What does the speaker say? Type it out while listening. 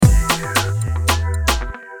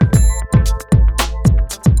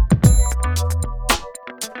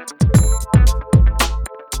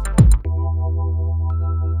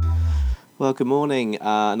Well, good morning.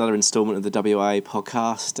 Another instalment of the WA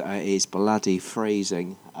podcast. It is bloody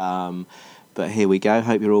freezing. But here we go.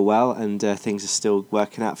 Hope you're all well and things are still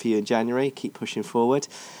working out for you in January. Keep pushing forward.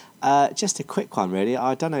 Just a quick one, really.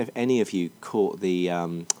 I don't know if any of you caught the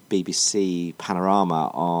BBC panorama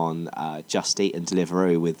on Just Eat and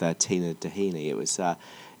Deliveroo with Tina Doheny.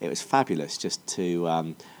 It was fabulous just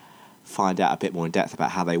to find out a bit more in depth about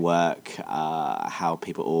how they work, how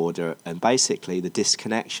people order, and basically the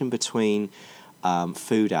disconnection between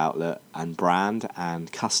food outlet and brand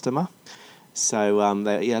and customer. So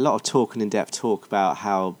a lot of talk and in-depth talk about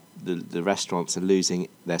how the restaurants are losing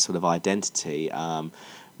their sort of identity,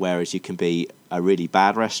 whereas you can be a really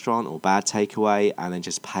bad restaurant or bad takeaway and then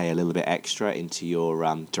just pay a little bit extra into your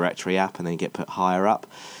directory app and then get put higher up.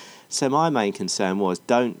 So my main concern was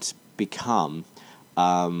don't become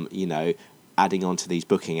adding on to these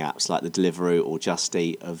booking apps like the Deliveroo or Just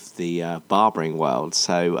Eat of the barbering world.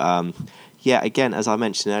 So, again, as I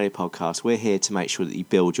mentioned in the earlier podcast, we're here to make sure that you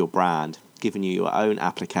build your brand, giving you your own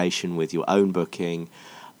application with your own booking,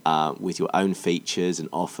 with your own features and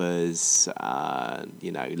offers,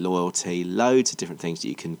 loyalty, loads of different things that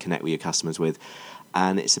you can connect with your customers with.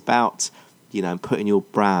 And it's about putting your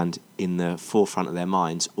brand in the forefront of their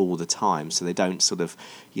minds all the time. So they don't sort of,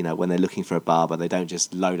 when they're looking for a barber, they don't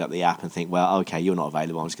just load up the app and think, well, okay, you're not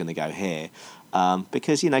available, I'm just going to go here.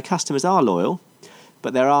 Because, customers are loyal,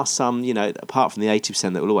 but there are some, apart from the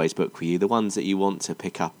 80% that will always book with you, the ones that you want to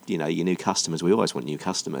pick up, your new customers. We always want new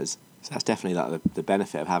customers. So that's definitely like the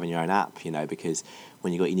benefit of having your own app, because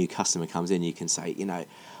when you've got your new customer comes in, you can say, we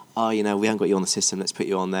haven't got you on the system, let's put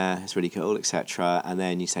you on there, it's really cool, etc. And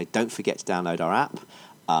then you say, don't forget to download our app.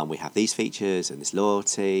 We have these features and this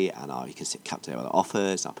loyalty, and you can sit up to our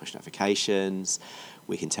offers, our push notifications.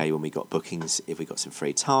 We can tell you when we got bookings, if we got some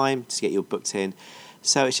free time to get you booked in.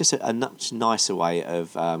 So it's just a much nicer way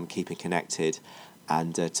of keeping connected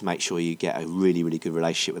and to make sure you get a really, really good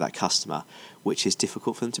relationship with that customer, which is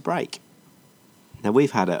difficult for them to break. Now,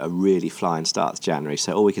 we've had a really flying start to January,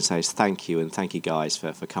 so all we can say is thank you, and thank you guys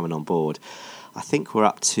for coming on board. I think we're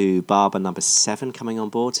up to barber number 7 coming on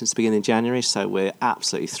board since the beginning of January, so we're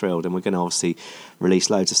absolutely thrilled, and we're going to obviously release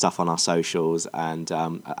loads of stuff on our socials, and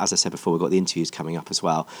as I said before, we've got the interviews coming up as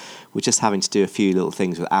well. We're just having to do a few little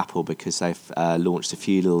things with Apple because they've launched a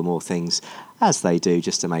few little more things, as they do,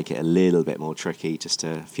 just to make it a little bit more tricky, just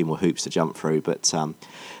a few more hoops to jump through, but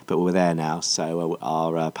we're there now, so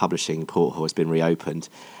our publishing portal has been reopened,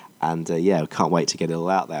 and we can't wait to get it all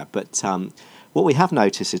out there. But what we have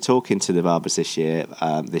noticed is talking to the barbers this year,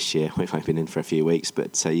 we've only been in for a few weeks,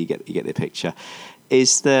 but so you get the picture,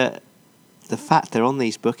 is the fact they're on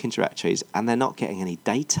these booking directories and they're not getting any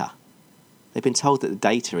data. They've been told that the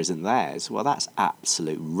data isn't theirs. Well, that's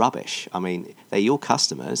absolute rubbish. I mean, they're your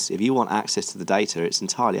customers. If you want access to the data, it's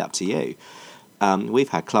entirely up to you. We've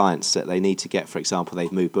had clients that they need to get, for example,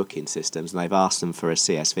 they've moved booking systems and they've asked them for a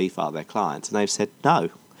CSV file, their clients, and they've said no.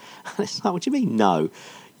 And it's like, what do you mean no?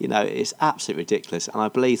 It's absolutely ridiculous. And I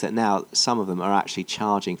believe that now some of them are actually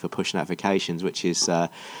charging for push notifications, which is,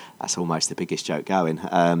 that's almost the biggest joke going.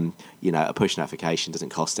 A push notification doesn't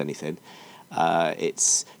cost anything.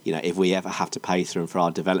 It's, if we ever have to pay through them for our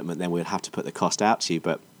development, then we'd have to put the cost out to you.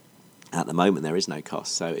 But at the moment, there is no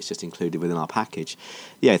cost, so it's just included within our package.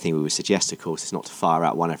 The only thing we would suggest, of course, is not to fire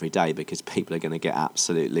out one every day because people are going to get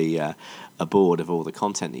absolutely bored of all the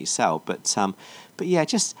content that you sell. But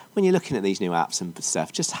just when you're looking at these new apps and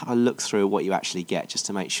stuff, just have a look through what you actually get, just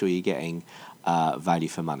to make sure you're getting value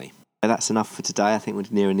for money. That's enough for today. I think we're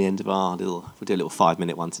nearing the end of we'll do a little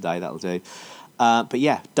 5-minute one today. That'll do.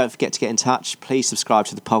 Don't forget to get in touch. Please subscribe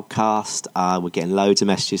to the podcast. We're getting loads of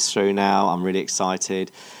messages through now. I'm really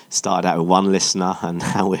excited. Started out with 1 listener, and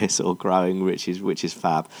now we're sort of growing, which is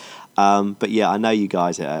fab. I know you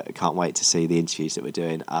guys can't wait to see the interviews that we're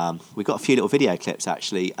doing. We've got a few little video clips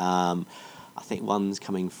actually. I think one's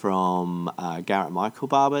coming from Garrett Michael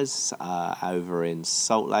Barbers over in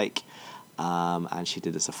Salt Lake. And she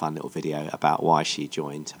did us a fun little video about why she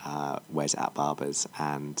joined Where's It At Barbers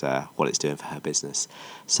and what it's doing for her business.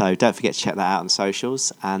 So don't forget to check that out on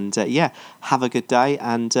socials. And have a good day,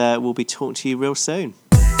 and we'll be talking to you real soon.